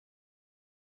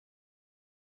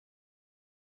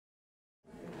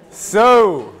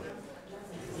So,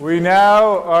 we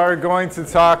now are going to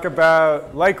talk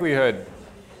about likelihood.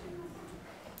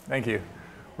 Thank you.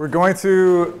 We're going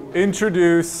to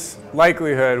introduce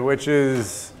likelihood, which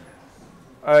is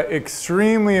an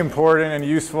extremely important and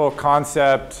useful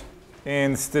concept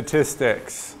in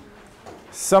statistics.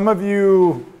 Some of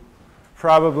you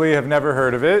probably have never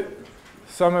heard of it.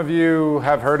 Some of you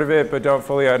have heard of it but don't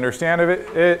fully understand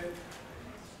it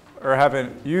or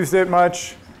haven't used it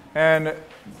much. And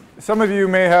some of you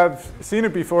may have seen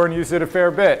it before and used it a fair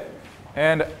bit.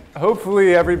 And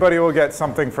hopefully everybody will get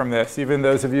something from this, even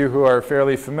those of you who are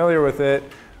fairly familiar with it.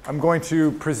 I'm going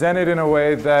to present it in a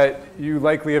way that you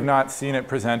likely have not seen it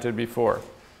presented before.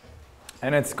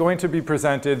 And it's going to be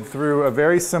presented through a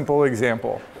very simple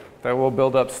example that will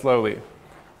build up slowly.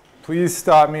 Please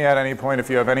stop me at any point if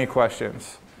you have any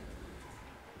questions.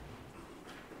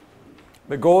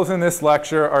 The goals in this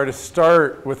lecture are to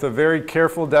start with a very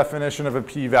careful definition of a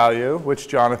p-value, which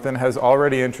Jonathan has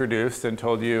already introduced and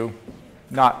told you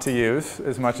not to use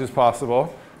as much as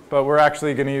possible. But we're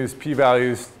actually going to use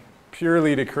p-values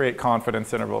purely to create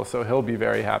confidence intervals, so he'll be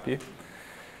very happy.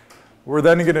 We're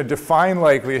then going to define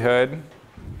likelihood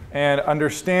and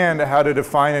understand how to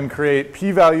define and create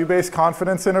p-value-based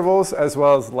confidence intervals as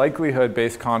well as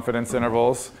likelihood-based confidence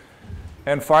intervals.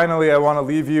 And finally, I want to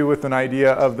leave you with an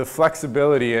idea of the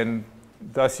flexibility and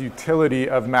thus utility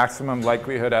of maximum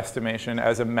likelihood estimation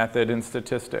as a method in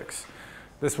statistics.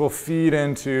 This will feed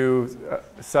into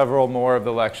several more of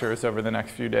the lectures over the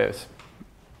next few days.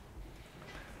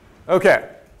 OK,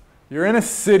 you're in a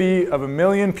city of 1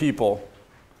 million people.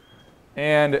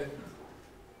 And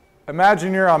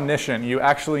imagine you're omniscient. You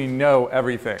actually know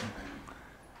everything.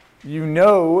 You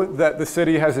know that the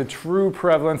city has a true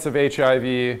prevalence of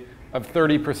HIV of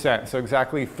 30%. So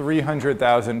exactly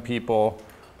 300,000 people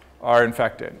are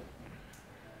infected.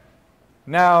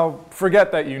 Now,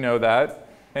 forget that you know that.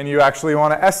 And you actually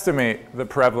want to estimate the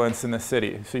prevalence in the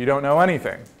city. So you don't know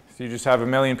anything. So you just have 1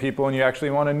 million people, and you actually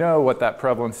want to know what that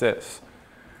prevalence is.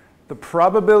 The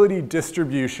probability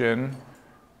distribution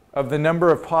of the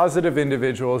number of positive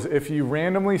individuals, if you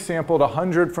randomly sampled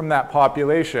 100 from that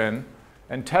population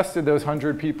and tested those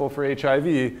 100 people for HIV,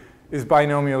 is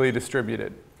binomially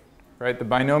distributed. Right? The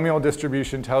binomial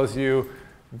distribution tells you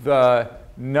the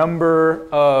number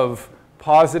of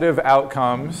positive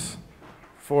outcomes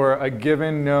for a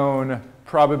given known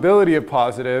probability of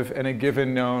positive and a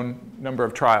given known number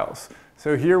of trials.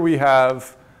 So here we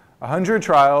have 100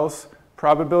 trials,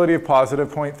 probability of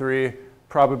positive 0.3,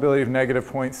 probability of negative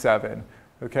 0.7.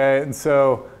 Okay? And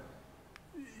so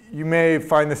you may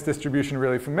find this distribution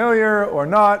really familiar or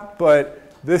not,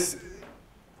 but this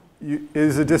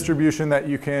is a distribution that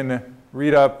you can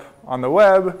read up on the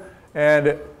web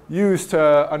and use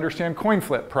to understand coin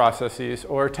flip processes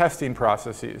or testing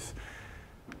processes.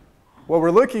 What we're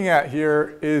looking at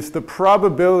here is the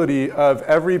probability of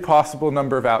every possible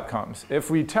number of outcomes.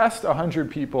 If we test 100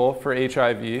 people for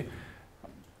HIV,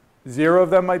 0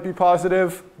 of them might be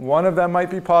positive, 1 of them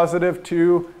might be positive,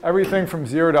 2, everything from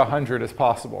 0 to 100 is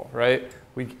possible, right?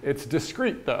 It's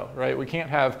discrete though, right? We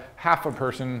can't have half a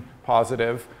person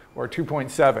positive or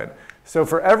 2.7. So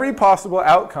for every possible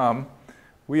outcome,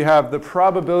 we have the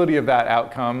probability of that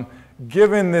outcome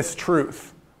given this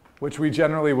truth, which we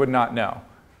generally would not know.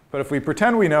 But if we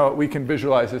pretend we know it, we can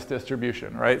visualize this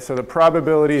distribution, right? So the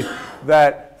probability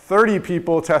that 30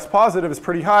 people test positive is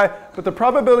pretty high, but the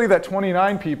probability that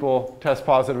 29 people test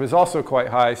positive is also quite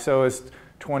high. So is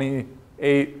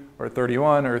 28 or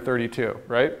 31 or 32,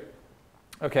 right?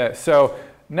 OK, so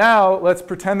now let's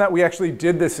pretend that we actually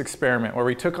did this experiment where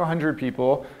we took 100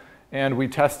 people and we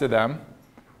tested them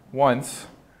once,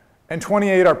 and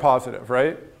 28 are positive,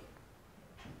 right?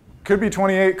 Could be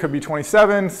 28, could be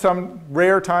 27. Some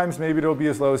rare times, maybe it'll be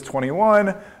as low as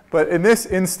 21. But in this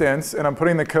instance, and I'm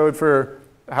putting the code for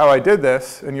how I did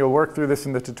this, and you'll work through this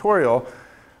in the tutorial,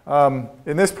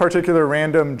 in this particular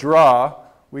random draw,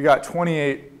 we got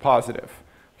 28 positive.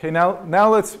 Okay, now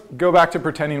let's go back to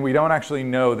pretending we don't actually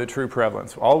know the true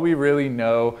prevalence. All we really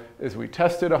know is we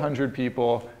tested 100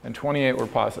 people, and 28 were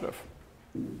positive.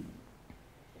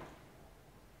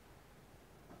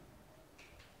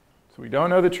 So we don't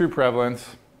know the true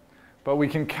prevalence, but we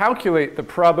can calculate the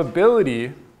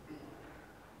probability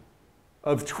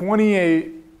of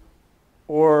 28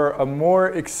 or a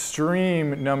more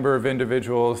extreme number of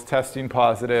individuals testing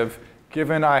positive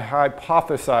given a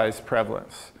hypothesized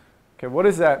prevalence. Okay, what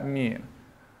does that mean?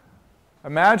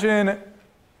 Imagine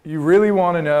you really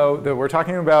want to know that we're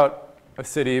talking about a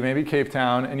city, maybe Cape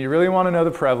Town, and you really want to know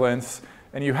the prevalence,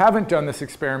 and you haven't done this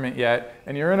experiment yet,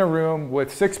 and you're in a room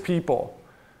with 6 people.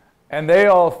 And they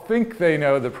all think they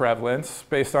know the prevalence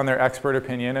based on their expert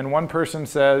opinion. And one person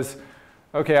says,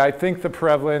 okay, I think the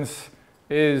prevalence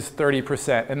is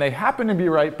 30%. And they happen to be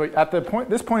right, but at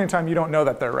this point in time, you don't know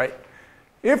that they're right.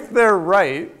 If they're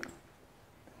right,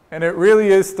 and it really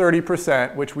is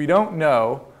 30%, which we don't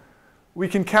know, we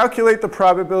can calculate the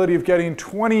probability of getting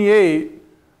 28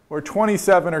 or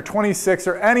 27 or 26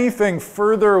 or anything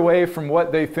further away from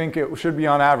what they think it should be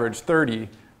on average, 30,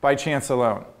 by chance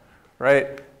alone,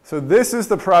 right? So this is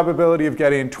the probability of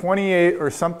getting 28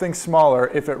 or something smaller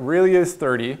if it really is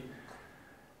 30.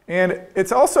 And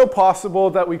it's also possible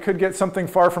that we could get something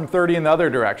far from 30 in the other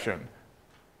direction,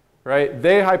 right?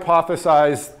 They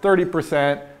hypothesized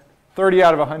 30%, 30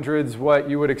 out of 100 is what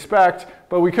you would expect,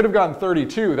 but we could have gotten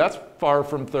 32. That's far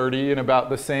from 30 and about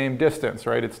the same distance,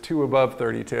 right? It's 2 above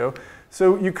 32.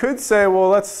 So you could say, well,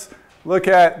 let's look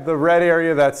at the red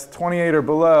area that's 28 or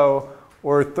below,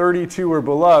 or 32 or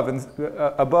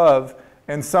above,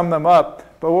 and sum them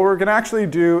up. But what we're going to actually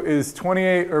do is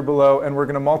 28 or below, and we're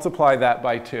going to multiply that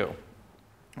by 2.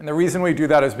 And the reason we do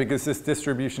that is because this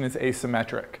distribution is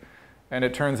asymmetric. And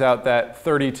it turns out that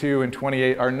 32 and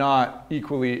 28 are not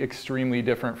equally extremely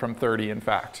different from 30, in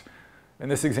fact. In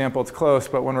this example, it's close,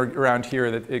 but when we're around here,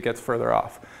 it gets further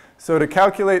off. So to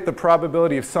calculate the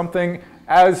probability of something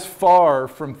as far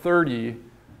from 30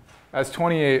 as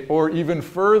 28, or even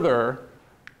further,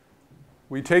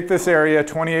 we take this area,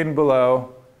 28 and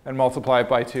below, and multiply it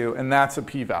by 2, and that's a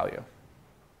p-value.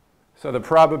 So the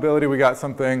probability we got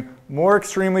something more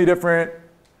extremely different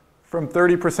from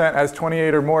 30% as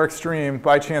 28 or more extreme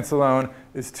by chance alone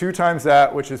is 2 times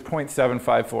that, which is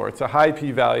 0.754. It's a high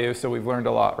p-value, so we've learned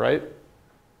a lot, right?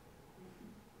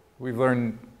 We've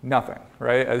learned nothing,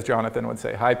 right? As Jonathan would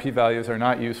say, high p-values are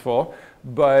not useful.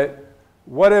 But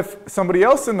what if somebody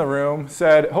else in the room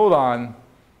said, hold on,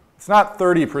 it's not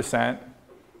 30%.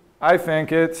 I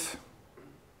think it's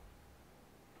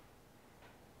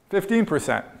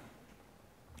 15%.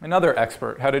 Another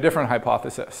expert had a different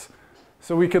hypothesis.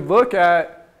 So we could look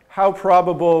at how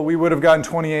probable we would have gotten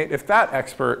 28 if that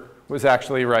expert was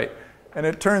actually right. And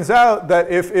it turns out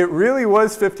that if it really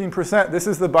was 15%, this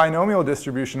is the binomial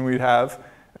distribution we'd have,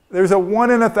 there's a 1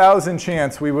 in 1,000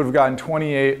 chance we would have gotten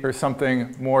 28 or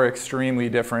something more extremely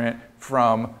different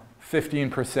from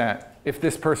 15% if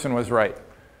this person was right.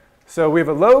 So we have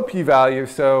a low p-value,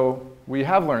 so we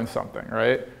have learned something,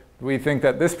 right? We think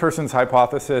that this person's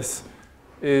hypothesis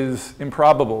is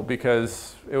improbable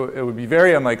because it would be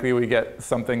very unlikely we get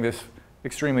something this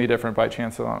extremely different by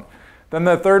chance alone. Then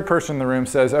the third person in the room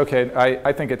says, okay,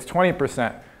 I think it's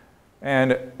 20%.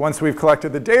 And once we've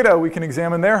collected the data, we can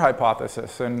examine their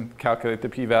hypothesis and calculate the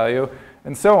p-value,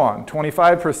 and so on.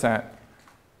 25%,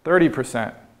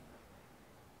 30%,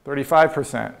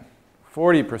 35%,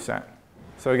 40%.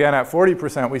 So again, at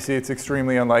 40%, we see it's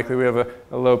extremely unlikely. We have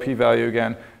a low p-value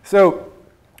again. So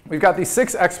we've got these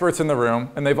 6 experts in the room,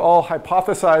 and they've all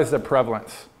hypothesized a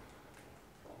prevalence.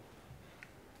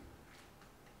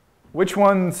 Which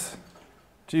ones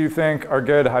do you think are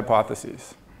good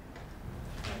hypotheses?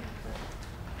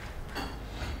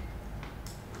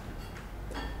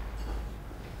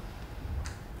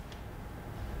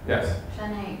 Yes?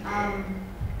 Shanae,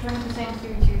 20%,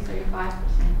 32, 35%,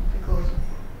 because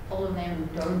all of them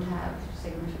don't have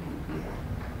significant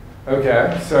p-value.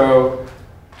 Okay, so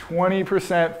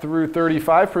 20% through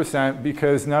 35%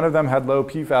 because none of them had low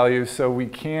p-values, so we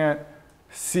can't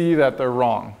see that they're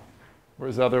wrong,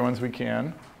 whereas the other ones we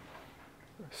can.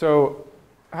 So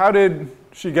how did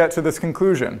she get to this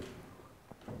conclusion?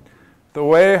 The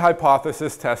way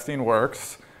hypothesis testing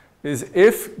works is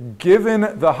if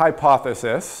given the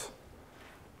hypothesis,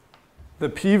 the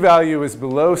p-value is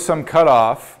below some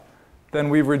cutoff, then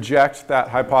we reject that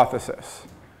hypothesis.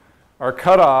 Our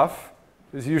cutoff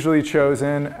is usually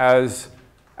chosen as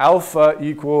alpha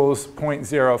equals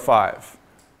 0.05.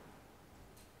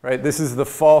 Right? This is the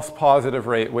false positive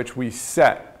rate, which we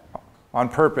set on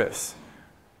purpose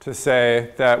to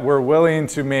say that we're willing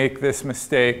to make this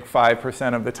mistake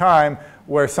 5% of the time,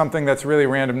 where something that's really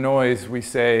random noise we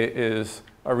say is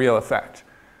a real effect.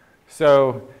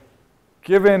 So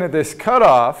given this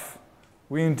cutoff,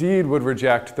 we indeed would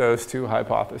reject those 2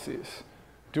 hypotheses.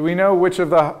 Do we know which of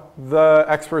the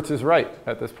experts is right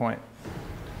at this point?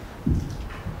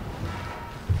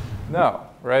 No,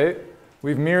 right?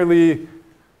 We've merely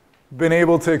been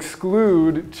able to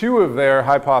exclude 2 of their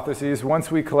hypotheses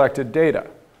once we collected data.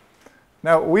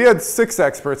 Now, we had 6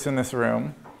 experts in this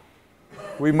room.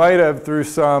 We might have, through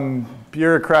some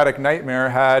bureaucratic nightmare,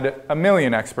 had 1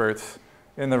 million experts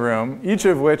in the room, each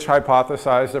of which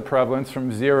hypothesized a prevalence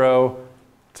from 0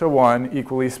 to 1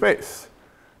 equally spaced.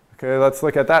 Okay, let's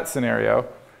look at that scenario.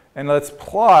 And let's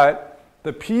plot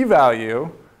the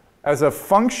p-value as a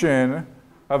function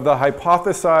of the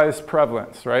hypothesized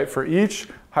prevalence, right? For each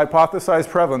hypothesized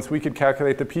prevalence, we could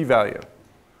calculate the p-value.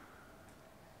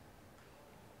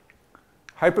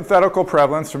 Hypothetical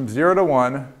prevalence from 0 to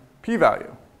 1,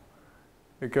 p-value.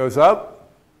 It goes up,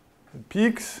 it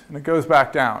peaks, and it goes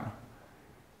back down.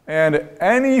 And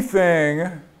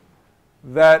anything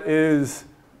that is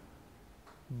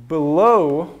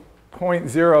below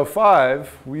 0.05,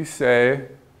 we say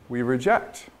we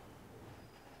reject,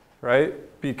 right?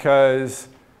 Because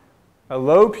a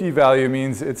low p-value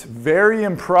means it's very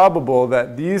improbable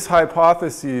that these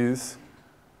hypotheses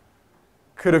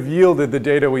could have yielded the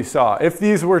data we saw. If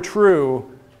these were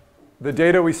true, the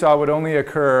data we saw would only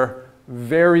occur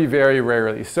very, very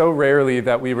rarely, so rarely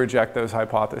that we reject those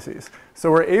hypotheses.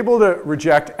 So we're able to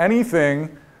reject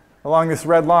anything along this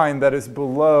red line that is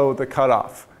below the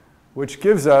cutoff, which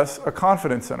gives us a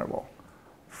confidence interval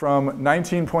from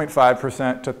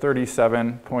 19.5% to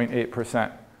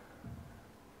 37.8%.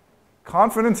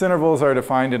 Confidence intervals are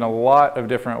defined in a lot of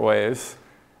different ways,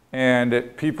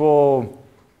 and people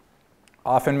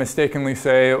often mistakenly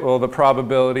say, well, the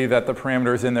probability that the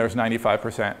parameter is in there is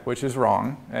 95%, which is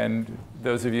wrong. And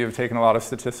those of you who have taken a lot of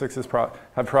statistics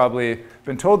have probably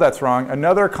been told that's wrong.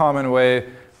 Another common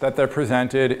way that they're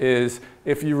presented is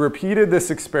if you repeated this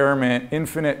experiment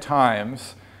infinite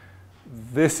times,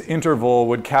 this interval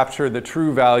would capture the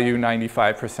true value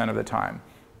 95% of the time,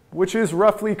 which is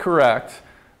roughly correct.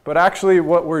 But actually,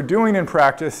 what we're doing in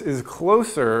practice is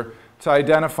closer to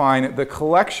identifying the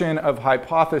collection of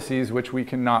hypotheses which we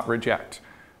cannot reject.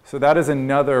 So that is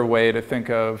another way to think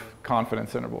of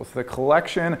confidence intervals, the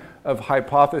collection of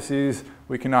hypotheses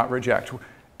we cannot reject.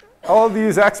 All of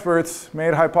these experts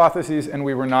made hypotheses, and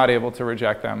we were not able to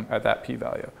reject them at that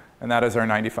p-value. And that is our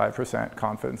 95%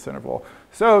 confidence interval.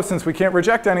 So since we can't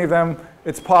reject any of them,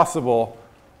 it's possible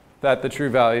that the true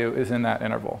value is in that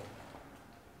interval.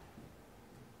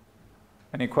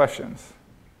 Any questions?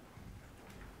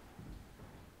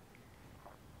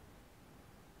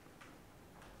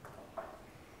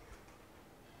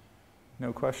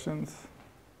 No questions?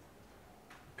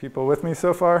 People with me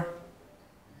so far?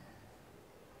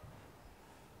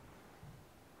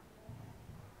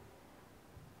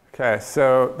 Okay,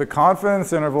 so the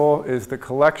confidence interval is the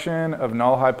collection of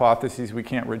null hypotheses we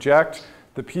can't reject.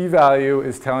 The p-value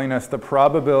is telling us the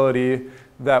probability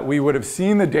that we would have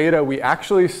seen the data we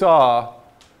actually saw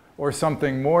or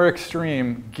something more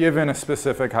extreme given a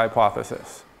specific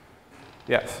hypothesis.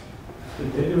 Yes? The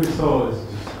data we saw is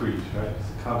discrete, right? It's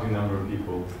a counting number of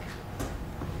people.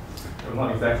 I'm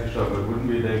not exactly sure, but wouldn't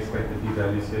we expect the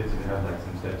p-values here to have like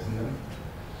some steps in them?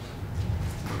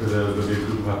 Because there will be a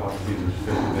group of hypotheses which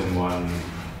fit within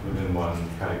one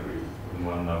category, within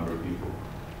one number of people.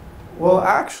 Well,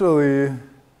 actually,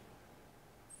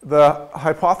 the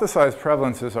hypothesized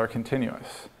prevalences are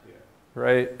continuous,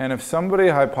 right? And if somebody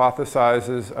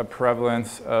hypothesizes a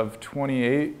prevalence of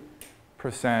 28%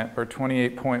 or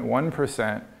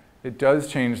 28.1%, it does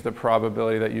change the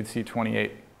probability that you'd see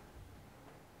 28.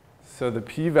 So the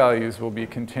p-values will be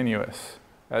continuous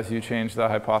as you change the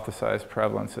hypothesized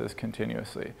prevalences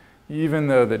continuously, even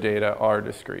though the data are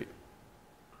discrete.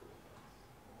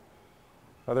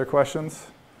 Other questions?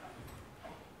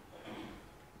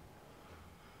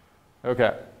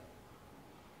 Okay.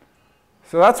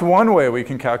 So that's one way we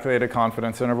can calculate a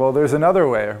confidence interval. There's another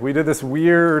way. We did this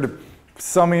weird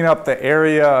summing up the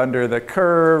area under the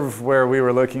curve where we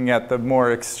were looking at the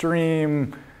more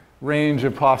extreme range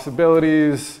of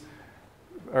possibilities,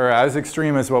 or as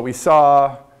extreme as what we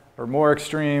saw, or more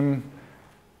extreme.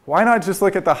 Why not just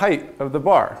look at the height of the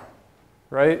bar,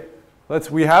 right?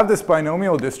 We have this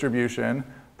binomial distribution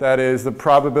that is the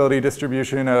probability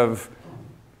distribution of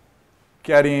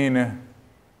getting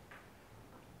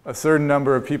a certain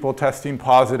number of people testing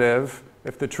positive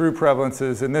if the true prevalence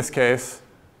is, in this case,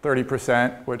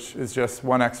 30%, which is just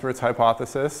one expert's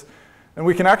hypothesis. And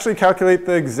we can actually calculate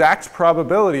the exact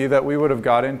probability that we would have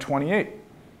gotten 28.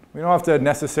 We don't have to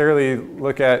necessarily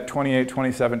look at 28,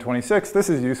 27, 26. This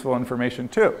is useful information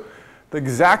too. The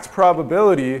exact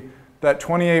probability that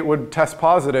 28 would test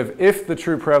positive if the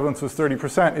true prevalence was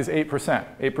 30% is 8%.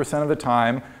 8% of the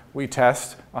time we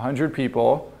test 100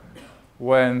 people.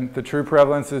 When the true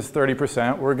prevalence is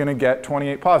 30%, we're going to get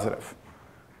 28 positive.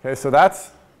 Okay, so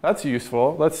that's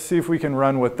useful. Let's see if we can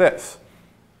run with this.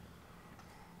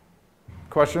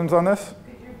 Questions on this?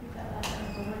 Could you repeat that last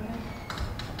sentence over again?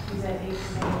 You said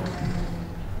 8%.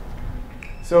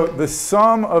 So the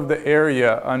sum of the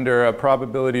area under a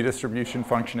probability distribution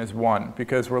function is 1,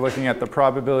 because we're looking at the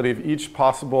probability of each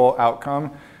possible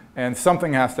outcome, and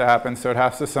something has to happen, so it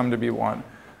has to sum to be 1.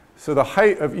 So the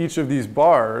height of each of these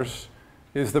bars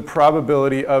is the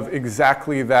probability of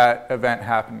exactly that event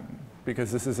happening,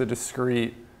 because this is a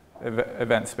discrete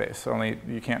event space. Only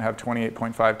you can't have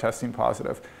 28.5 testing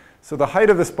positive. So the height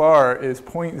of this bar is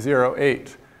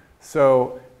 0.08.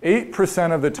 So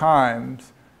 8% of the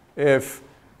times, if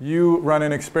you run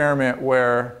an experiment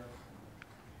where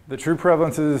the true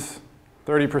prevalence is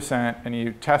 30% and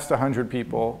you test 100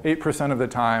 people, 8% of the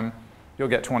time, you'll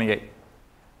get 28.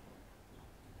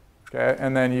 Okay?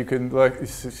 And then you can look,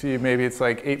 see maybe it's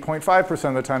like 8.5%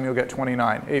 of the time you'll get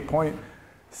 29,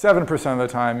 8.7% of the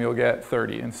time you'll get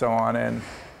 30, and so on. And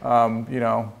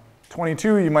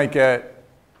 22 you might get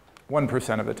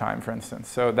 1% of the time, for instance.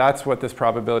 So that's what this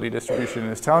probability distribution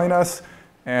is telling us.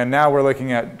 And now we're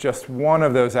looking at just one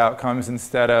of those outcomes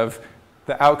instead of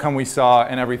the outcome we saw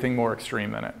and everything more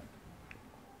extreme than it.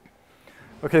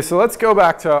 Okay, so let's go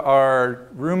back to our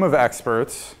room of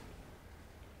experts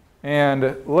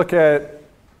and look at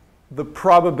the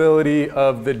probability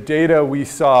of the data we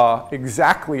saw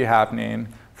exactly happening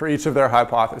for each of their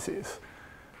hypotheses.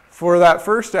 For that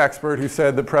first expert who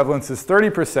said the prevalence is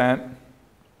 30%,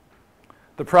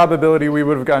 the probability we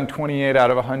would have gotten 28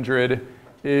 out of 100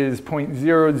 is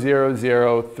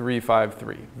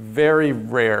 0.000353. Very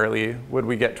rarely would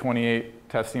we get 28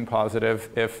 testing positive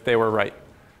if they were right.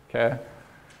 Okay?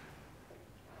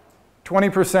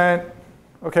 20%,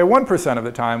 okay, 1% of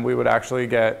the time we would actually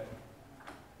get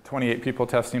 28 people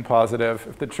testing positive.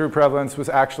 If the true prevalence was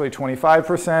actually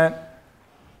 25%,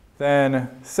 then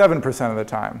 7% of the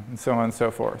time, and so on and so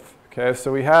forth. Okay,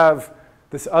 so we have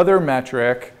this other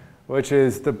metric, which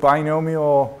is the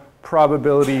binomial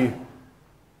probability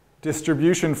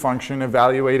distribution function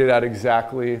evaluated at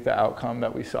exactly the outcome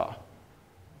that we saw.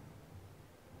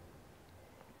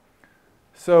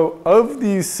 So of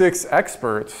these 6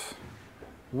 experts,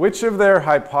 which of their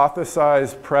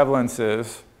hypothesized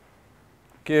prevalences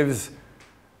gives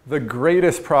the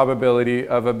greatest probability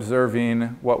of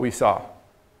observing what we saw?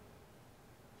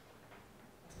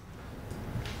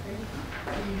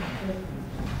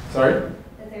 Sorry?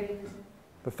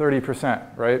 The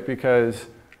 30%, right? Because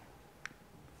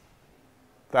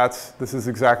this is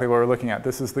exactly what we're looking at.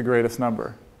 This is the greatest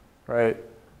number, right?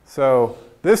 So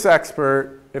this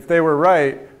expert, if they were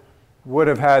right, would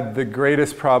have had the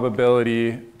greatest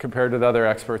probability compared to the other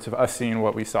experts of us seeing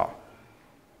what we saw.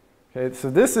 Okay,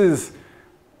 so this is,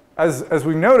 as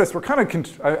we've noticed, we're kind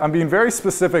of, I'm being very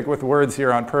specific with words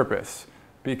here on purpose,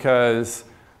 because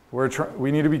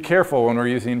we need to be careful when we're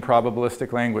using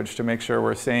probabilistic language to make sure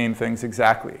we're saying things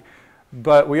exactly.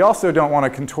 But we also don't want to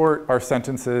contort our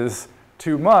sentences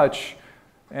too much,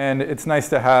 and it's nice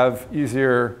to have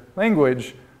easier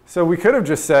language. So we could have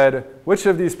just said, which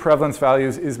of these prevalence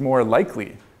values is more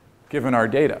likely given our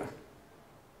data?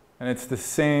 And it's the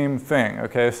same thing,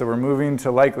 okay? So we're moving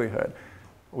to likelihood.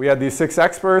 We had these 6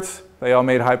 experts. They all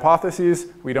made hypotheses.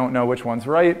 We don't know which one's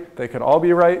right. They could all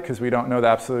be right because we don't know the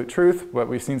absolute truth, but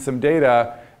we've seen some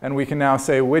data, and we can now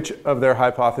say which of their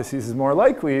hypotheses is more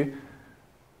likely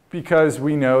because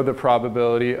we know the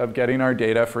probability of getting our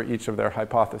data for each of their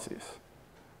hypotheses.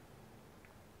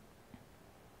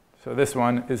 So this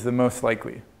one is the most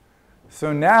likely.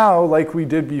 So now, like we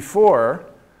did before,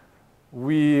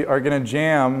 we are going to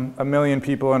jam 1 million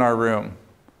people in our room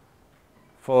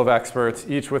full of experts,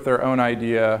 each with their own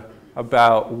idea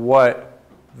about what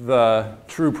the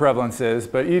true prevalence is,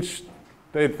 but each,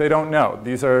 they don't know.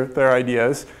 These are their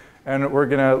ideas. And we're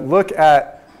going to look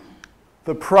at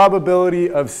the probability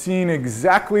of seeing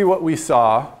exactly what we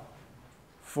saw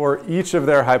for each of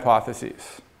their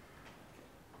hypotheses.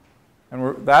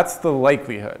 And that's the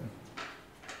likelihood.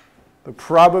 The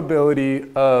probability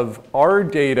of our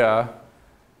data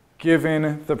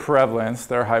given the prevalence,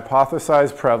 their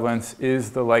hypothesized prevalence,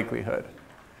 is the likelihood.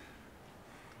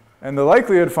 And the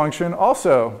likelihood function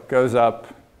also goes up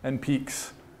and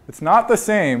peaks. It's not the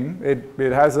same.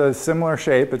 It has a similar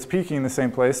shape. It's peaking in the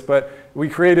same place, but we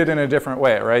create it in a different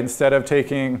way, right? Instead of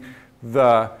taking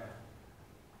the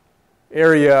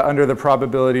area under the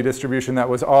probability distribution that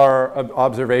was our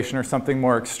observation or something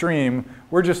more extreme,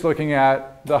 we're just looking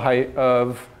at the height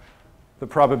of the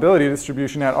probability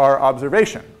distribution at our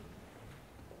observation.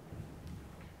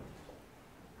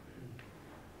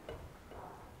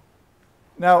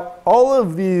 Now, all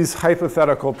of these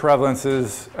hypothetical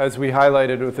prevalences, as we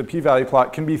highlighted with the p-value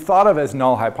plot, can be thought of as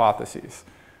null hypotheses,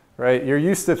 right? You're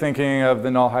used to thinking of the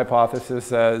null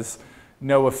hypothesis as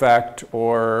no effect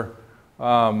or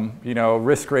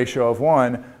risk ratio of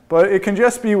 1, but it can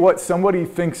just be what somebody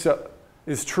thinks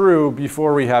is true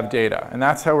before we have data, and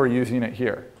that's how we're using it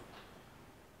here.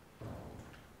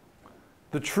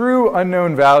 The true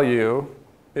unknown value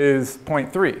is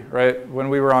 0.3, right? When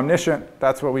we were omniscient,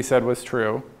 that's what we said was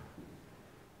true.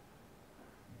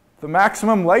 The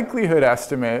maximum likelihood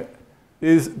estimate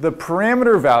is the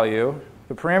parameter value.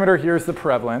 The parameter here is the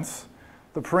prevalence.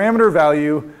 The parameter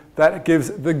value that gives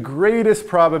the greatest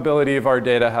probability of our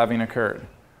data having occurred.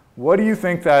 What do you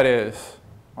think that is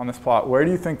on this plot? Where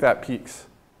do you think that peaks?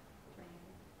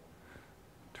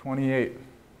 28,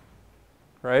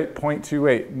 right?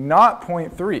 0.28, not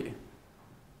 0.3,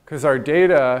 because our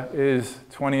data is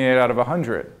 28 out of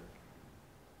 100.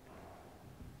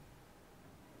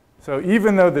 So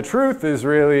even though the truth is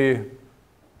really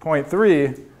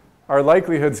 0.3, our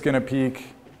likelihood's going to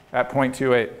peak at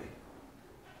 0.28.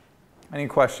 Any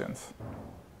questions?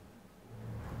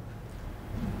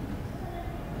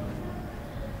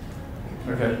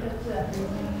 Okay.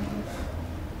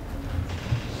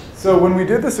 So when we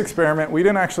did this experiment, we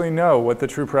didn't actually know what the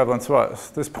true prevalence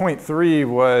was. This 0.3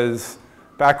 was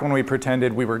back when we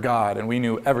pretended we were God and we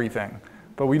knew everything.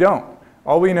 But we don't.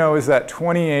 All we know is that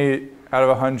 28 out of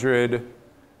 100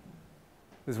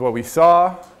 is what we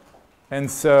saw. And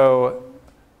so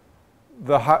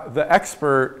the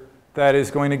expert that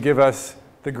is going to give us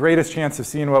the greatest chance of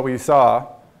seeing what we saw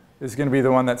is going to be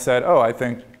the one that said, oh, I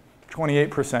think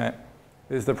 28%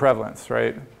 is the prevalence,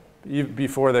 right?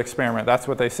 Before the experiment. That's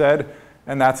what they said.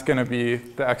 And that's going to be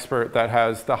the expert that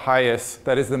has the highest,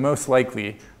 that is the most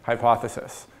likely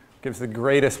hypothesis. Gives the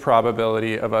greatest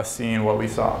probability of us seeing what we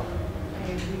saw.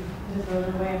 The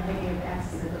way I'm thinking of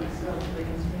X is it looks relatively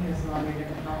continuous along your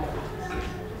different knowledge, which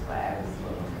is why I was a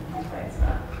little confused why it's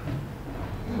not.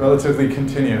 Relatively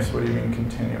continuous. What do you mean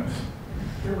continuous?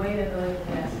 The way that the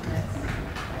likelihood estimates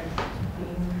are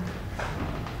being,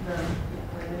 the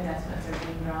likelihood estimates are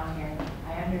being drawn here.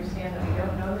 I understand that we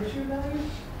don't know the true value,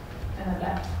 and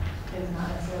that is not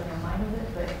necessarily in line with it,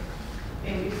 but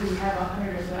if we have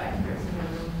 100 or so experts in the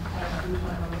room, I don't know which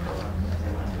one will go on, if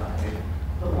they want to go 100,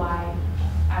 but why?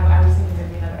 I was thinking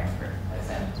there'd be another expert that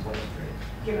said 0.3,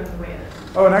 given the way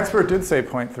that. Oh, an expert did say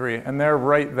 0.3, and they're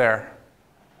right there.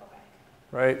 Okay.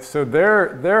 Right? So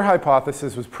their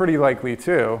hypothesis was pretty likely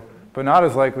too, but not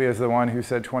as likely as the one who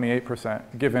said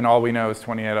 28%, given all we know is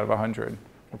 28 out of 100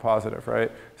 were positive,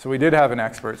 right? So we did have an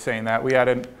expert saying that. We had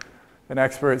an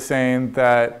expert saying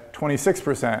that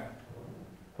 26%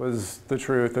 was the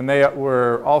truth, and they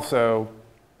were also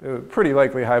a pretty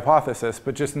likely hypothesis,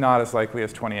 but just not as likely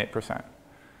as 28%.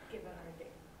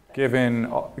 Given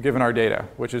our data,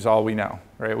 which is all we know,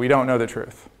 right? We don't know the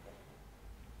truth.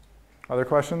 Other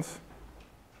questions?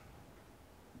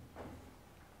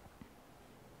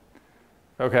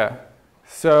 Okay,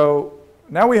 so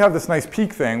now we have this nice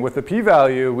peak thing. With the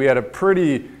p-value, we had a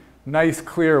pretty nice,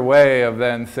 clear way of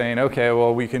then saying, okay,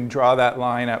 well, we can draw that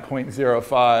line at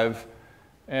 0.05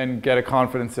 and get a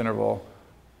confidence interval.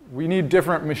 We need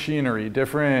different machinery,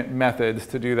 different methods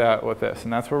to do that with this,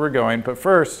 and that's where we're going. But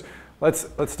first,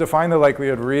 let's define the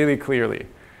likelihood really clearly.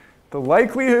 The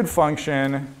likelihood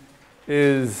function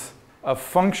is a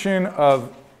function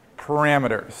of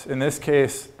parameters. In this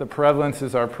case, the prevalence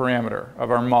is our parameter of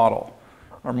our model.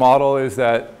 Our model is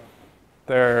that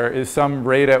there is some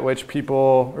rate at which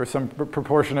people, or some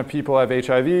proportion of people have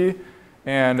HIV,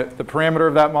 and the parameter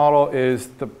of that model is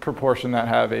the proportion that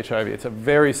have HIV. It's a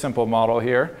very simple model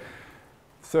here.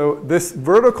 So this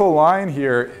vertical line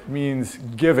here means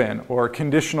given or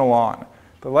conditional on.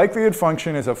 The likelihood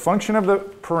function is a function of the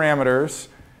parameters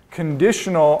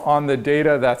conditional on the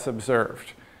data that's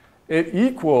observed. It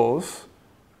equals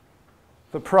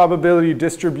the probability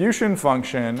distribution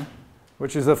function,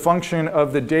 which is a function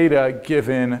of the data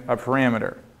given a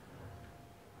parameter.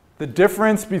 The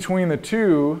difference between the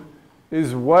two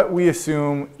is what we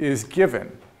assume is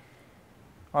given.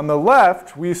 On the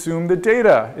left, we assume the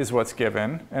data is what's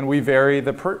given, and we vary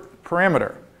the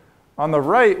parameter. On the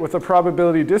right, with the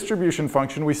probability distribution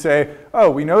function, we say, oh,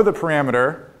 we know the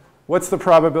parameter. What's the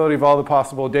probability of all the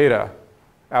possible data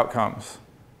outcomes?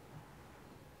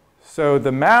 So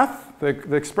the math,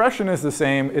 the expression is the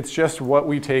same. It's just what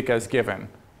we take as given.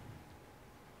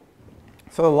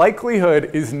 So the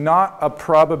likelihood is not a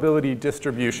probability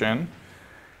distribution.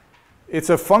 It's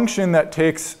a function that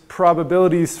takes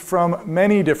probabilities from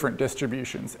many different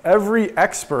distributions. Every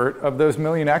expert of those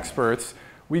million experts,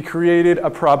 we created a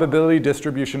probability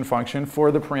distribution function for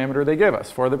the parameter they gave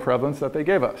us, for the prevalence that they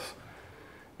gave us.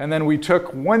 And then we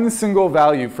took one single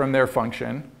value from their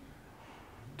function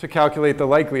to calculate the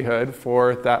likelihood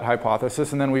for that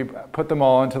hypothesis, and then we put them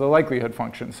all into the likelihood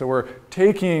function. So we're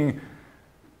taking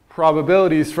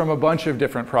probabilities from a bunch of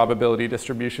different probability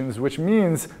distributions, which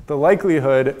means the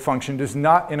likelihood function does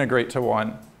not integrate to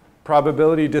one.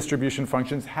 Probability distribution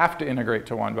functions have to integrate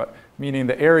to one, but meaning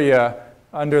the area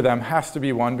under them has to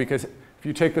be 1, because if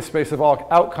you take the space of all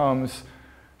outcomes,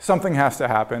 something has to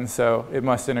happen, so it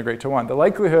must integrate to 1. The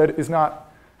likelihood is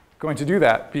not going to do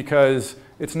that because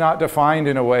it's not defined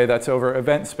in a way that's over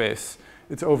event space.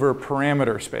 It's over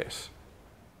parameter space.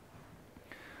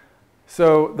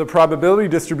 So the probability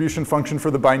distribution function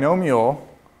for the binomial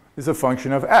is a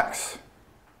function of x,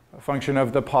 a function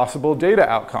of the possible data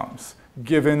outcomes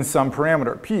given some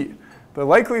parameter, p. The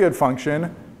likelihood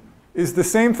function is the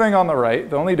same thing on the right.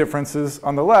 The only difference is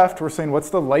on the left, we're saying what's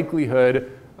the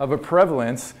likelihood of a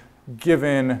prevalence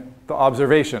given the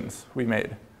observations we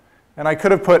made. And I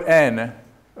could have put n.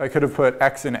 I could have put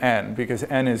x and n, because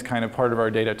n is kind of part of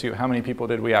our data too. How many people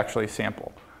did we actually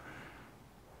sample?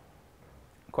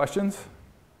 Questions?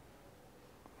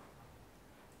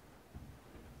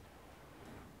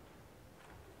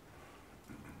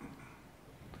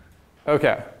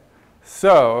 OK,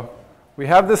 so we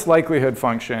have this likelihood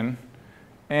function,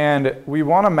 and we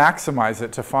want to maximize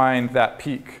it to find that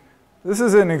peak. This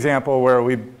is an example where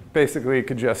we basically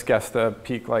could just guess the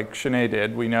peak like Shanae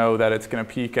did. We know that it's going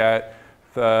to peak at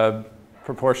the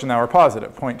proportion that we're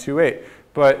positive, 0.28.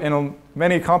 But in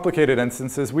many complicated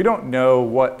instances, we don't know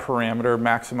what parameter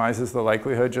maximizes the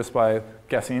likelihood just by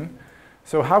guessing.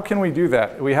 So how can we do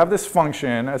that? We have this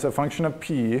function as a function of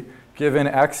p given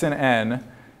x and n,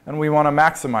 and we want to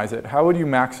maximize it. How would you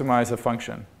maximize a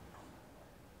function?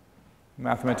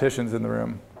 Mathematicians in the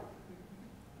room.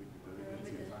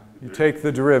 You take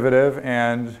the derivative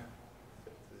and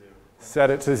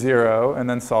set it to 0 and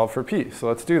then solve for p. So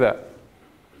let's do that.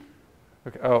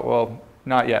 Okay. Oh, well,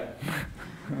 not yet.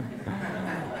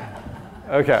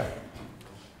 OK.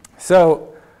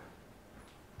 So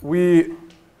we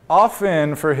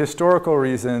often, for historical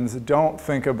reasons, don't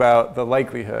think about the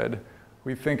likelihood.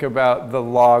 We think about the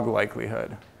log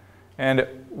likelihood. And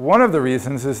one of the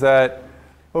reasons is that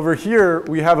over here,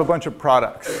 we have a bunch of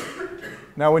products.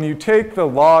 Now, when you take the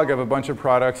log of a bunch of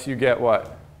products, you get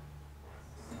what?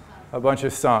 A bunch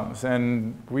of sums.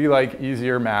 And we like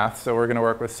easier math, so we're going to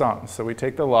work with sums. So we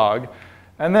take the log.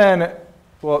 And then,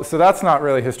 well, so that's not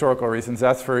really historical reasons.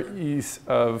 That's for ease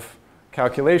of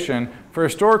calculation. For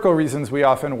historical reasons, we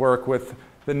often work with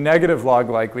the negative log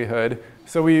likelihood.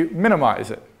 So we minimize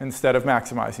it instead of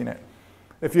maximizing it.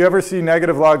 If you ever see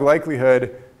negative log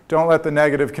likelihood, don't let the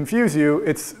negative confuse you.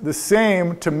 It's the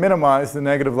same to minimize the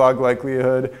negative log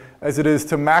likelihood as it is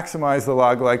to maximize the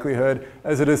log likelihood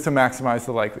as it is to maximize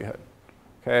the likelihood.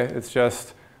 Okay? It's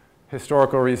just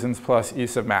historical reasons plus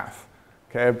ease of math.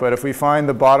 Okay? But if we find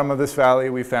the bottom of this valley,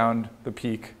 we found the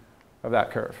peak of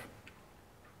that curve.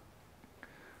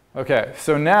 Okay,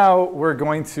 so now we're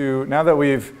going to, now that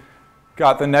we've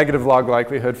got the negative log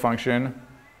likelihood function,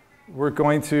 we're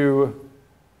going to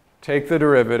take the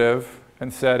derivative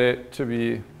and set it to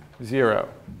be 0.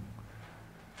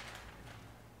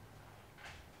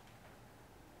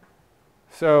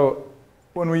 So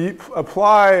when we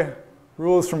apply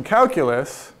rules from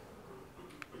calculus,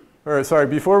 or sorry,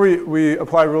 before we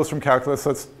apply rules from calculus,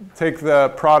 let's take the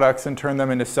products and turn them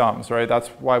into sums, right? That's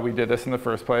why we did this in the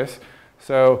first place.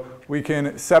 So we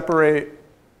can separate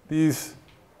these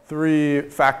 3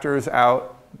 factors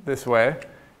out this way.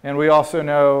 And we also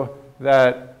know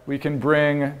that we can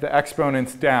bring the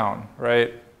exponents down,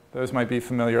 right? Those might be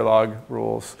familiar log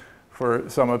rules for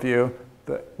some of you.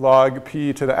 The log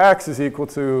p to the x is equal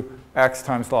to x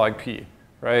times log p,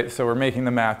 right? So we're making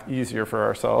the math easier for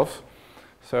ourselves.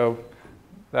 So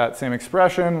that same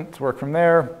expression, let's work from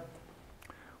there.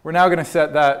 We're now going to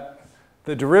set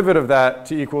the derivative of that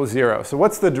to equal 0. So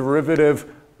what's the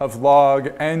derivative of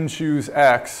log n choose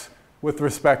x with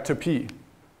respect to p?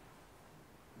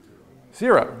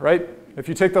 0, right? If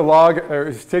you take the log,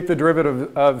 or take the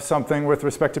derivative of something with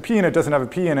respect to p and it doesn't have a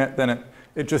p in it, then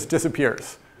it just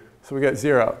disappears. So we get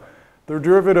 0. The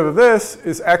derivative of this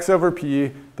is x over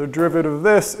p. The derivative of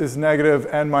this is negative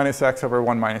n minus x over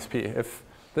 1 minus p. If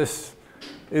this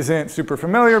isn't super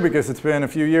familiar because it's been a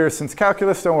few years since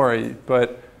calculus, don't worry.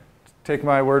 But take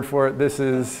my word for it, this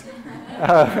is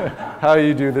how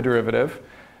you do the derivative.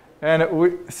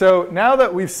 And so now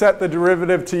that we've set the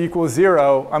derivative to equal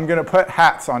 0, I'm going to put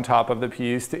hats on top of the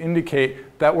p's to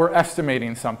indicate that we're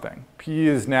estimating something. P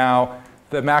is now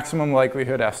the maximum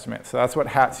likelihood estimate. So that's what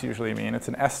hats usually mean. It's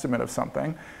an estimate of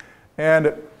something.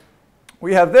 And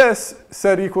we have this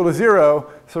set equal to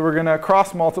 0. So we're going to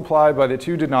cross multiply by the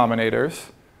 2 denominators.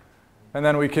 And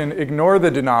then we can ignore the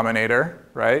denominator,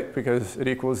 right, because it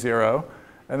equals 0.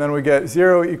 And then we get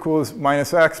 0 equals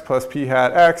minus x plus p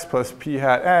hat x plus p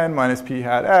hat n minus p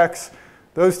hat x.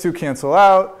 Those 2 cancel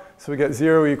out. So we get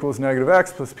 0 equals negative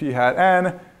x plus p hat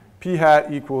n. P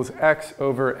hat equals x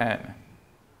over n.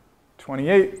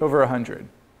 28 over 100.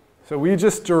 So we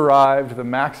just derived the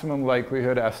maximum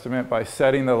likelihood estimate by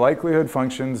setting the likelihood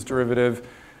function's derivative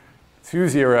to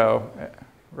 0,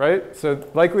 right? So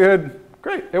likelihood,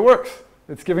 great, it works.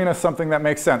 It's giving us something that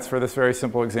makes sense for this very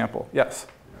simple example. Yes?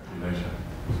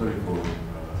 Sorry for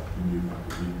you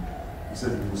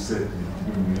said you set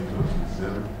the denominator to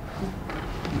 0.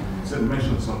 You said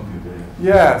mention something there.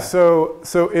 Yeah, so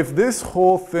if this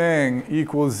whole thing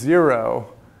equals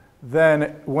 0,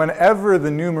 then whenever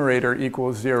the numerator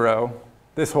equals 0,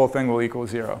 this whole thing will equal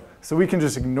 0. So we can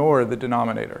just ignore the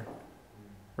denominator,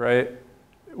 right?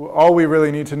 All we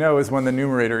really need to know is when the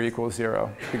numerator equals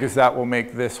 0, because that will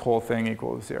make this whole thing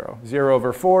equal 0. 0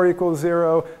 over 4 equals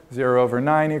 0, 0 over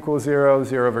 9 equals 0,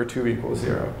 0 over 2 equals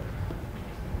 0.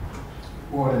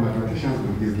 Or the mathematicians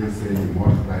would give, let's say, you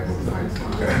multiply both sides.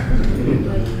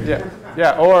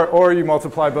 Yeah, or you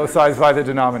multiply both sides by the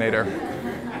denominator.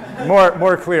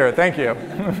 More clear, thank you.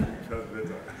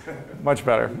 Much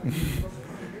better.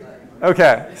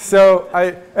 Okay, so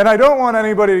I don't want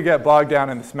anybody to get bogged down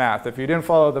in this math. If you didn't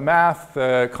follow the math,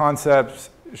 the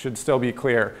concepts should still be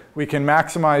clear. We can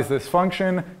maximize this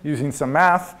function using some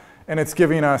math, and it's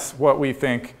giving us what we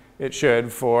think it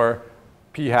should for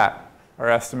p hat, our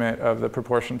estimate of the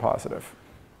proportion positive.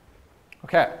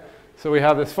 Okay, so we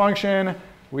have this function.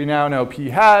 We now know p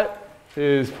hat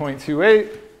is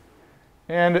 0.28.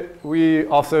 And we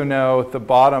also know the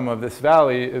bottom of this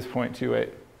valley is 0.28.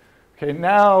 Okay,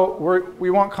 now we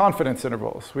want confidence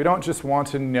intervals. We don't just want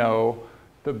to know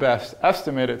the best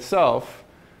estimate itself.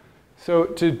 So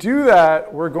to do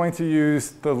that, we're going to use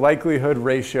the likelihood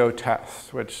ratio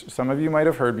test, which some of you might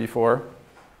have heard before.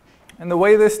 And the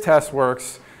way this test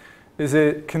works is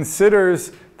it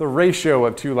considers the ratio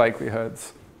of two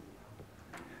likelihoods.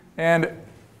 And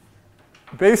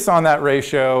based on that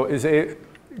ratio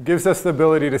gives us the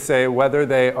ability to say whether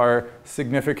they are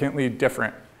significantly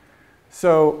different.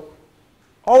 So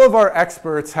all of our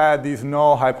experts had these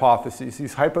null hypotheses,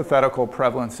 these hypothetical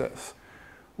prevalences.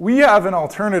 We have an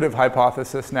alternative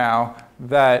hypothesis now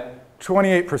that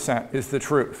 28% is the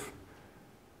truth,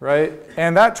 right?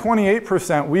 And that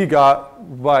 28% we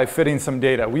got by fitting some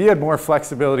data. We had more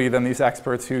flexibility than these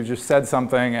experts who just said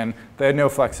something and they had no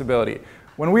flexibility.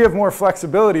 When we have more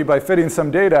flexibility by fitting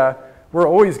some data, we're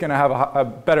always going to have a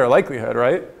better likelihood,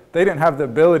 right? They didn't have the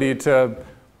ability to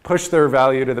push their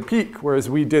value to the peak, whereas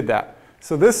we did that.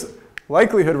 So this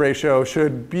likelihood ratio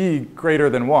should be greater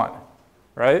than 1,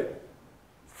 right?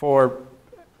 For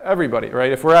everybody,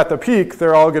 right? If we're at the peak,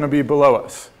 they're all going to be below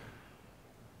us,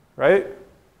 right?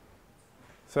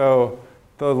 So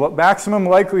the maximum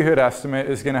likelihood estimate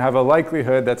is going to have a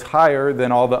likelihood that's higher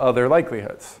than all the other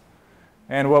likelihoods.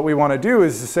 And what we want to do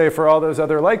is to say for all those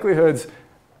other likelihoods,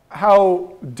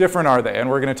 how different are they? And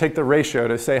we're going to take the ratio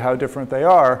to say how different they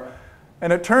are.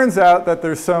 And it turns out that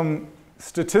there's some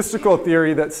statistical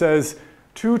theory that says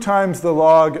 2 times the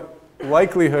log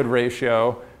likelihood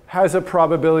ratio has a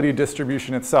probability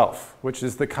distribution itself, which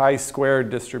is the chi-squared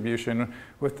distribution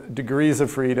with degrees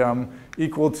of freedom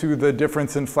equal to the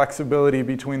difference in flexibility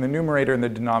between the numerator and the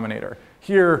denominator.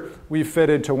 Here, we've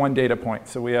fitted to 1 data point.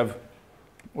 So we have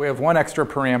 1 extra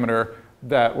parameter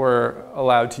that we're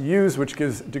allowed to use, which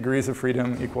gives degrees of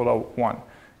freedom equal to 1.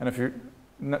 And if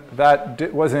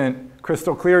that wasn't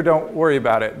crystal clear, don't worry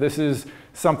about it. This is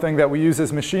something that we use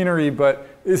as machinery, but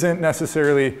isn't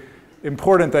necessarily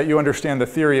important that you understand the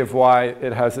theory of why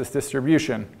it has this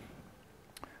distribution.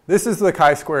 This is the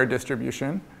chi-squared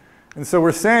distribution. And so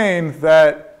we're saying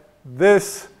that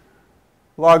this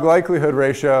log likelihood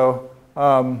ratio,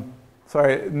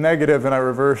 negative, and I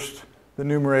reversed the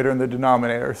numerator and the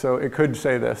denominator, so it could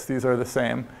say this, these are the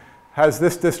same, has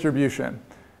this distribution.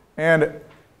 And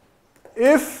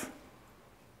if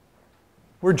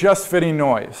we're just fitting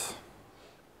noise,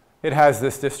 it has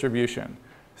this distribution.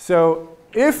 So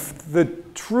if the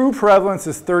true prevalence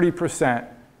is 30%,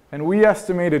 and we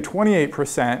estimated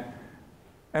 28%,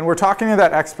 and we're talking to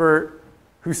that expert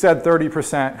who said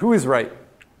 30%, who is right?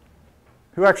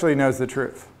 Who actually knows the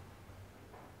truth?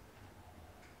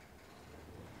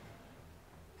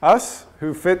 Us,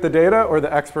 who fit the data, or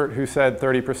the expert who said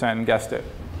 30% and guessed it?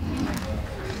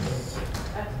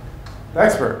 The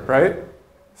expert, right?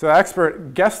 So the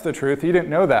expert guessed the truth. He didn't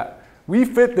know that. We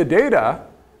fit the data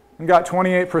and got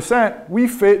 28%. We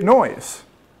fit noise,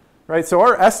 right? So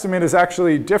our estimate is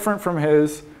actually different from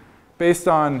his based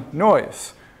on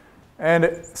noise.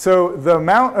 And so the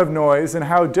amount of noise and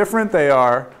how different they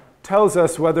are tells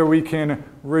us whether we can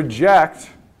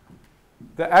reject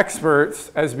the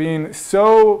experts as being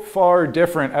so far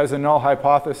different as a null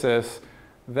hypothesis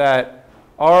that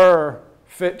our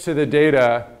fit to the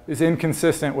data is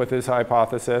inconsistent with his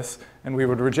hypothesis, and we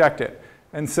would reject it.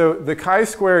 And so the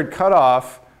chi-squared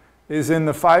cutoff is in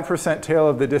the 5% tail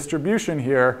of the distribution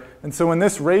here. And so when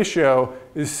this ratio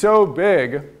is so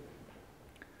big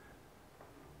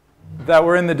that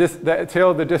we're in the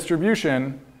tail of the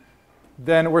distribution,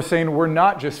 then we're saying we're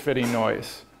not just fitting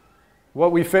noise.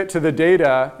 What we fit to the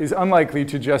data is unlikely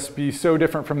to just be so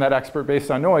different from that expert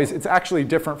based on noise. It's actually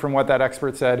different from what that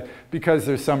expert said because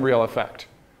there's some real effect.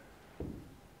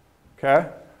 Okay?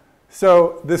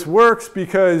 So this works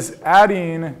because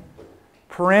adding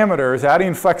parameters,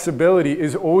 adding flexibility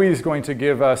is always going to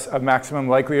give us a maximum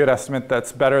likelihood estimate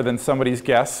that's better than somebody's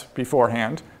guess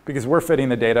beforehand because we're fitting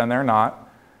the data and they're not.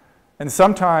 And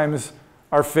sometimes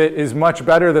our fit is much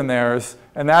better than theirs,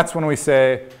 and that's when we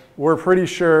say we're pretty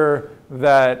sure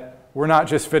that we're not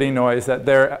just fitting noise, that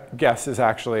their guess is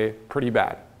actually pretty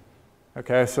bad.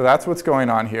 Okay, so that's what's going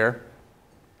on here.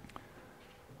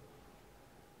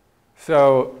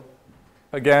 So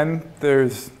again,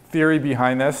 there's theory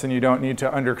behind this, and you don't need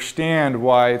to understand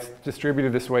why it's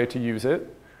distributed this way to use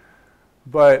it.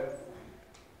 But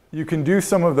you can do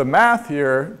some of the math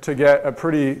here to get a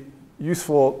pretty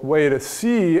useful way to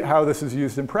see how this is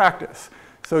used in practice.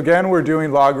 So again, we're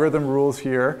doing logarithm rules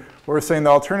here. We're saying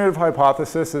the alternative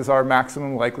hypothesis is our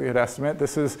maximum likelihood estimate.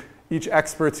 This is each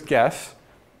expert's guess.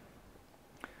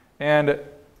 And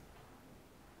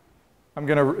I'm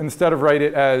going to, instead of write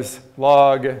it as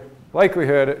log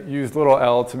likelihood, use little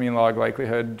l to mean log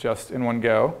likelihood just in one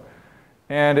go.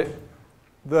 And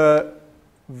the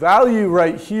value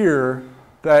right here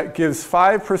that gives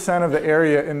 5% of the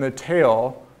area in the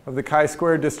tail of the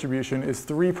chi-squared distribution is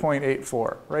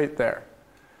 3.84, right there.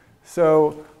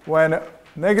 So when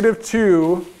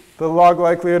 -2, the log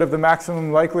likelihood of the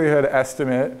maximum likelihood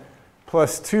estimate,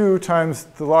 plus 2 times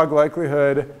the log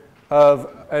likelihood of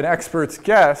an expert's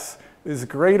guess is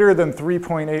greater than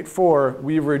 3.84,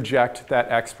 we reject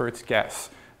that expert's guess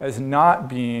as not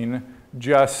being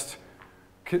just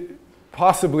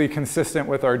possibly consistent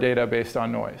with our data based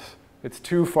on noise. It's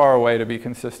too far away to be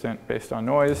consistent based on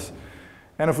noise.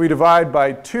 And if we divide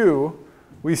by 2,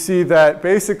 we see that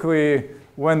basically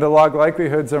when the log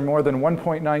likelihoods are more than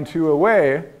 1.92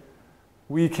 away,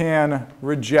 we can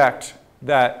reject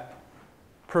that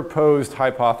proposed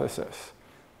hypothesis.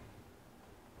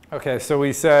 Okay, so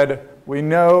we said we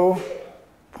know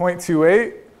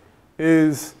 0.28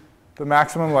 is the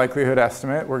maximum likelihood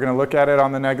estimate. We're going to look at it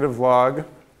on the negative log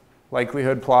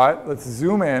likelihood plot. Let's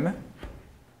zoom in.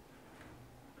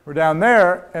 We're down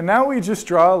there, and now we just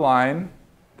draw a line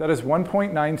that is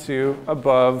 1.92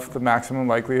 above the maximum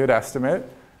likelihood estimate,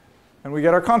 and we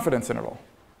get our confidence interval.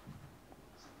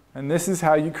 And this is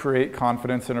how you create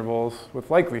confidence intervals with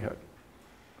likelihood.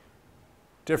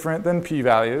 Different than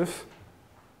p-values,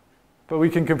 but we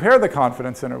can compare the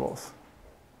confidence intervals.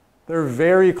 They're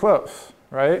very close,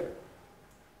 right?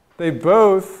 They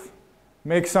both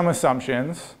make some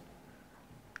assumptions.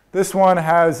 This one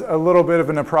has a little bit of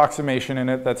an approximation in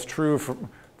it that's true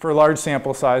for large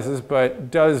sample sizes, but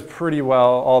does pretty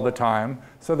well all the time.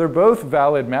 So they're both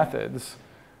valid methods,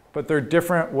 but they're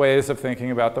different ways of thinking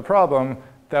about the problem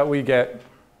that we get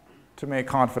to make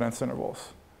confidence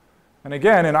intervals. And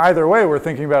again, in either way, we're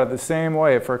thinking about it the same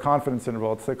way for a confidence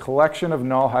interval. It's a collection of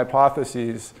null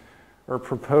hypotheses or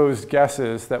proposed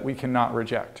guesses that we cannot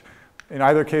reject. In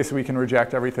either case, we can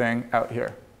reject everything out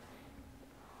here.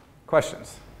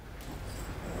 Questions?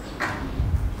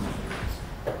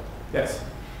 Yes?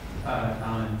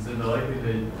 Alan, so the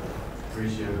likelihood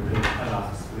ratio, the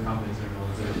cutoffs for the confidence interval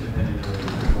is independent of the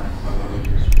underlying probability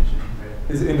distribution, right?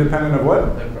 Is it independent of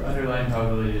what? The underlying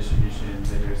probability distribution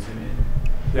that you're assuming.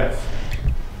 Yes.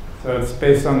 So it's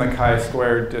based on the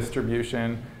chi-squared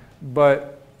distribution.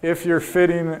 But if you're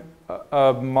fitting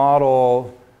a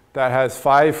model that has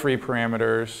 5 free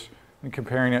parameters and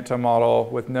comparing it to a model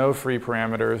with no free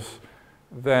parameters,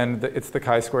 then it's the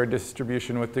chi-squared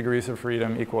distribution with degrees of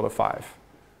freedom equal to 5.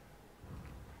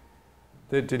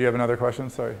 Did you have another question?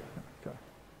 Sorry. Okay.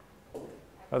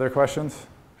 Other questions?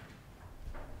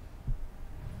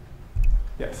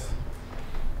 Yes.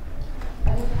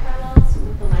 Are there parallels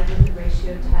with the likelihood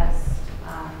ratio test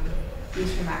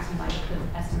used for maximum likelihood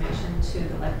estimation to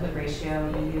the likelihood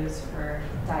ratio you use for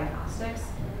diagnostics,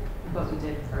 what we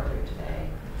did earlier today?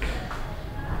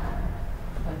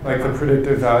 Like the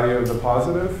predictive value of the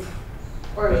positive?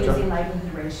 Or using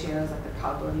likelihood ratios, like the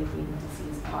probability of being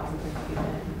disease positive given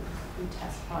you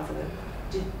test positive.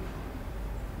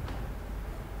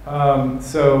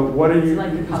 So what are you,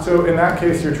 so in that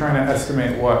case you're trying to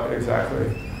estimate what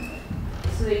exactly?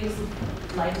 So they use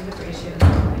likelihood ratios in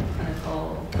like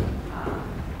clinical,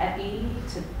 80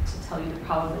 to tell you the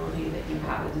probability that you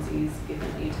have a disease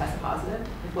given that you test positive,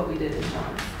 is what we did in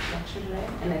John's lecture today,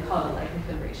 and they call it a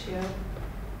likelihood ratio.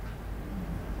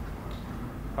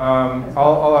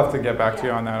 I'll have to get back to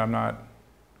you on that. I'm not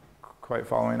quite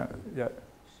following it yet.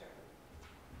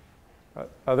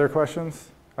 Other questions?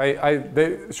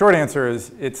 The short answer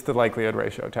is it's the likelihood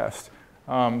ratio test.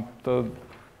 The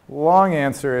long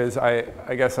answer is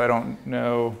I guess I don't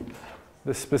know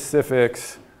the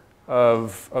specifics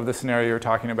of the scenario you're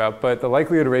talking about, but the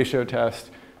likelihood ratio test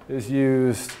is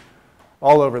used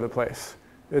all over the place.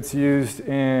 It's used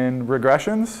in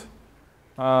regressions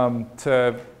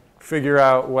to figure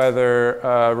out whether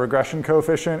a regression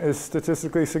coefficient is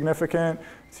statistically significant.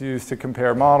 It's used to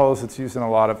compare models. It's used in a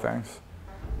lot of things.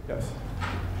 Yes?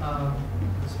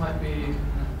 This might be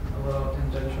a little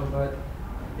tangential, but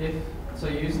so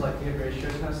you use likelihood ratio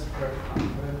tests for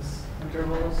confidence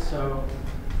intervals, so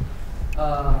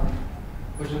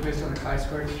which is based on the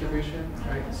chi-square distribution,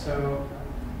 right? So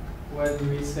when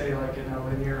we say like in a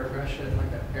linear regression,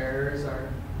 like the errors are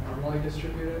normally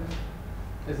distributed,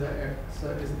 is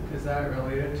that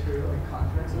related to like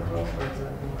confidence intervals, or is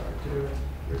that more to do with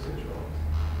residuals?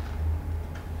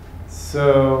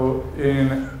 So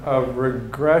in a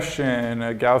regression,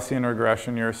 a Gaussian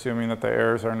regression, you're assuming that the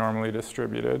errors are normally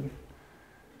distributed.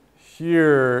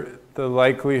 Here, the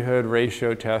likelihood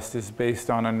ratio test is based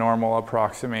on a normal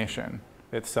approximation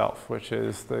itself, which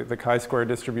is the chi-square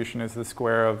distribution is the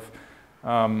square of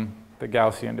the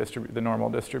Gaussian distribution, the normal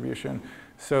distribution.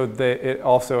 So it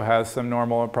also has some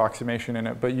normal approximation in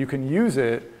it, but you can use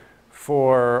it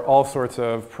for all sorts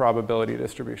of probability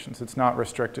distributions. It's not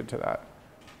restricted to that.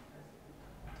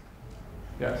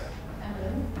 Yes?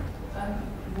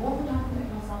 What would happen if,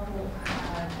 for example,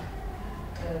 had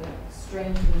a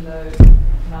strangely low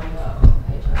number of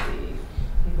HIV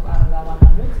people out of that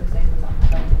 100, so say for example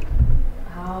 20,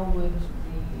 how would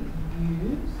we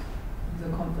use the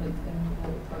confidence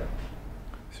interval approach?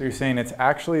 So you're saying it's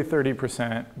actually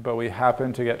 30%, but we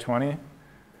happen to get 20?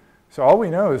 So all we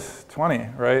know is 20,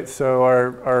 right? So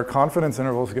our confidence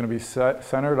interval is going to be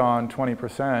centered on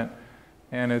 20%,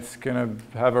 and it's going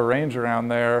to have a range around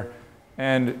there,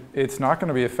 and it's not going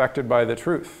to be affected by the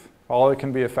truth. All it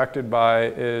can be affected by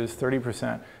is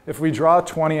 30%. If we draw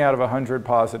 20 out of 100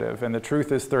 positive and the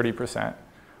truth is 30%,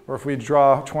 or if we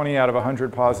draw 20 out of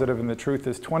 100 positive and the truth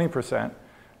is 20%,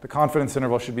 the confidence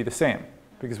interval should be the same,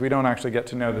 because we don't actually get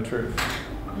to know the truth.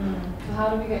 So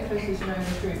how do we get closer to knowing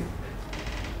the truth?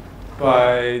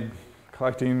 By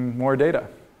collecting more data.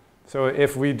 So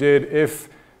if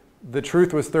the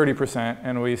truth was 30%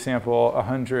 and we sample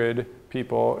 100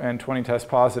 people and 20 test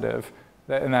positive,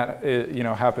 and that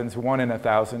happens 1 in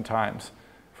 1,000 times.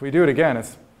 If we do it again,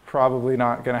 it's probably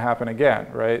not going to happen again,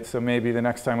 right? So maybe the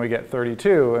next time we get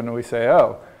 32 and we say,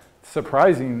 oh, it's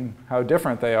surprising how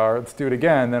different they are, let's do it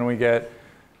again, then we get,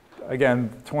 again,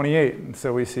 28. And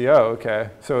so we see, oh, okay.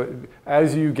 So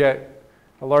as you get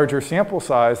a larger sample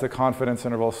size, the confidence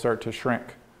intervals start to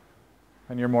shrink.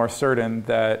 And you're more certain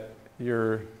that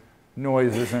your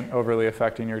noise isn't overly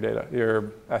affecting your data,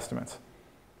 your estimates.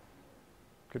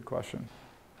 Good question.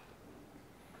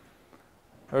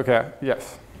 Okay,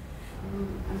 yes?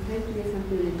 I'm trying to get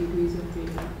something in the degrees of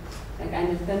freedom. Like, I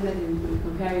understand that in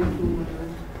comparing two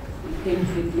models, it came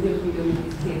to the degree of freedom in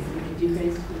this case, with the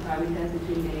difference in parameters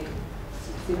between the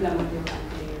simpler model and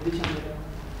the richer model.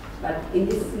 But in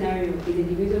this scenario, is the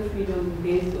degrees of freedom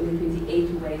based on the 28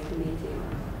 we were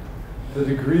estimating? The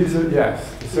degrees of,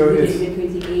 yes. So it's the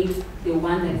 28, the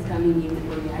one that's coming in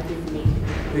when we had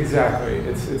estimated. Exactly.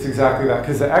 It's exactly that,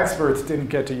 because the experts didn't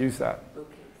get to use that.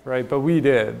 Okay. Right, but we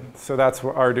did. So that's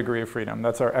our degree of freedom.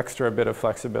 That's our extra bit of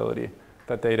flexibility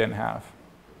that they didn't have.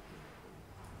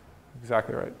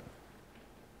 Exactly right.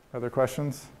 Other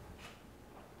questions?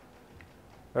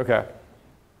 Okay.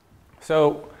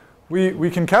 So we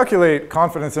can calculate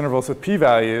confidence intervals with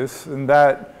p-values, and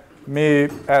that may,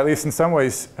 at least in some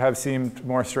ways, have seemed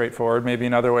more straightforward, maybe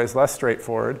in other ways less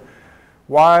straightforward.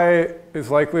 Why is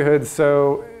likelihood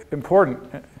so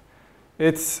important?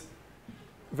 It's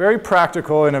very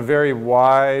practical in a very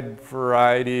wide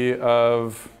variety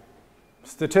of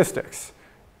statistics.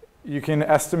 You can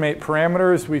estimate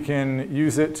parameters. We can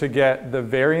use it to get the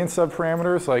variance of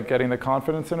parameters, like getting the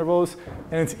confidence intervals.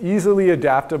 And it's easily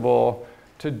adaptable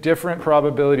to different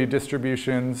probability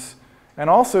distributions and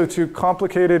also to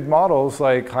complicated models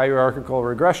like hierarchical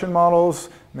regression models,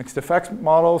 mixed effects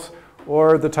models,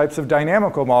 or the types of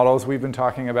dynamical models we've been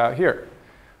talking about here.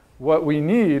 What we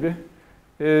need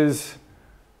is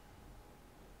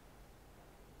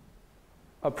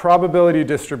a probability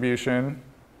distribution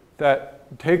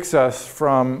that takes us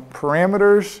from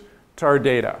parameters to our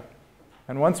data.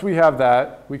 And once we have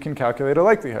that, we can calculate a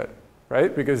likelihood,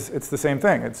 right? Because it's the same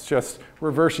thing. It's just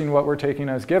reversing what we're taking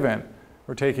as given.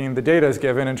 We're taking the data as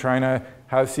given and trying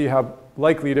to see how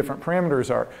likely different parameters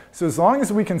are. So as long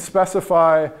as we can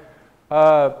specify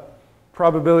a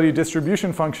probability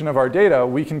distribution function of our data,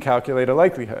 we can calculate a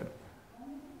likelihood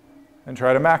and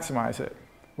try to maximize it.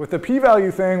 With the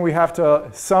p-value thing, we have to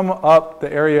sum up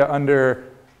the area under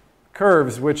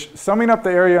curves, which summing up the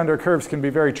area under curves can be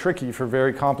very tricky for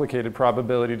very complicated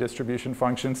probability distribution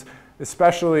functions,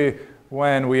 especially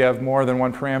when we have more than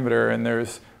one parameter and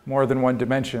there's more than one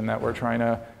dimension that we're trying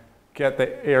to get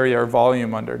the area or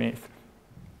volume underneath.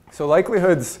 So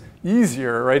likelihood's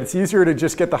easier, right? It's easier to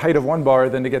just get the height of one bar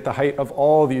than to get the height of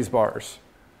all these bars.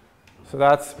 So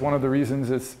that's one of the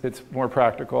reasons it's more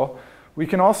practical. We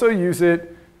can also use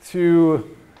it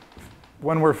to,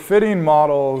 when we're fitting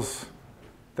models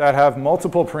that have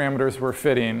multiple parameters we're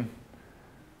fitting,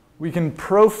 we can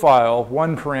profile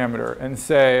one parameter and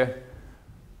say,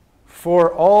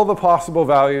 for all the possible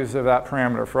values of that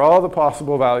parameter, for all the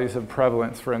possible values of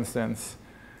prevalence, for instance,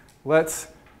 let's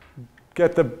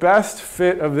get the best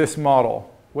fit of this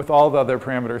model with all the other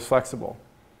parameters flexible.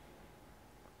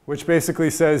 Which basically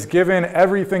says, given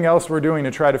everything else we're doing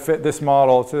to try to fit this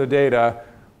model to the data,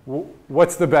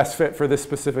 what's the best fit for this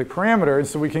specific parameter? And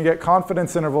so we can get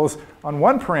confidence intervals on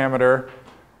one parameter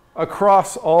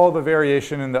across all the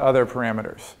variation in the other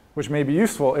parameters, which may be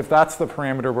useful if that's the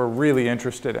parameter we're really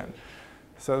interested in.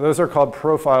 So those are called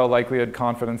profile likelihood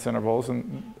confidence intervals,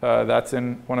 and that's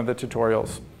in one of the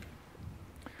tutorials.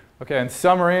 Okay, in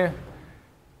summary,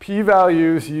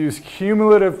 p-values use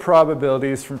cumulative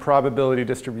probabilities from probability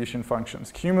distribution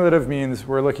functions. Cumulative means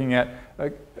we're looking at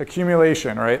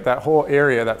accumulation, right? That whole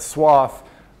area, that swath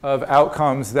of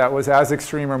outcomes that was as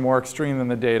extreme or more extreme than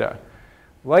the data.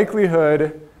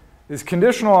 Likelihood is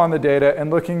conditional on the data and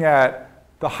looking at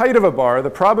the height of a bar, the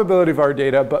probability of our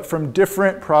data, but from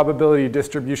different probability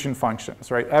distribution functions,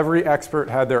 right? Every expert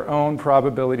had their own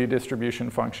probability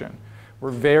distribution function. We're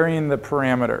varying the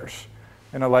parameters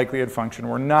in a likelihood function.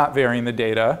 We're not varying the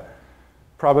data.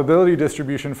 Probability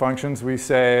distribution functions, we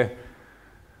say,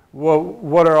 well,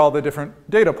 what are all the different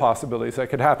data possibilities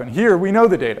that could happen? Here, we know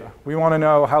the data. We want to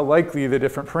know how likely the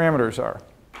different parameters are.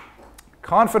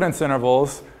 Confidence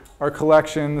intervals are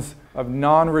collections of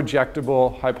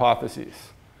non-rejectable hypotheses.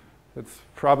 It's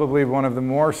probably one of the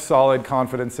more solid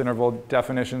confidence interval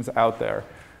definitions out there.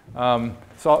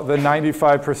 So the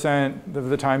 95% of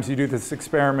the times you do this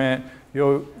experiment,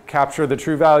 you'll capture the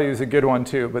true value is a good one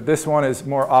too, but this one is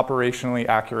more operationally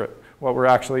accurate, what we're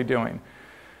actually doing.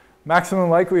 Maximum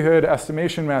likelihood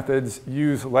estimation methods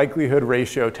use likelihood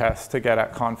ratio tests to get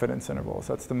at confidence intervals.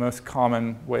 That's the most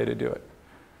common way to do it.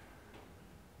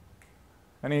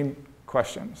 Any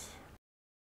questions?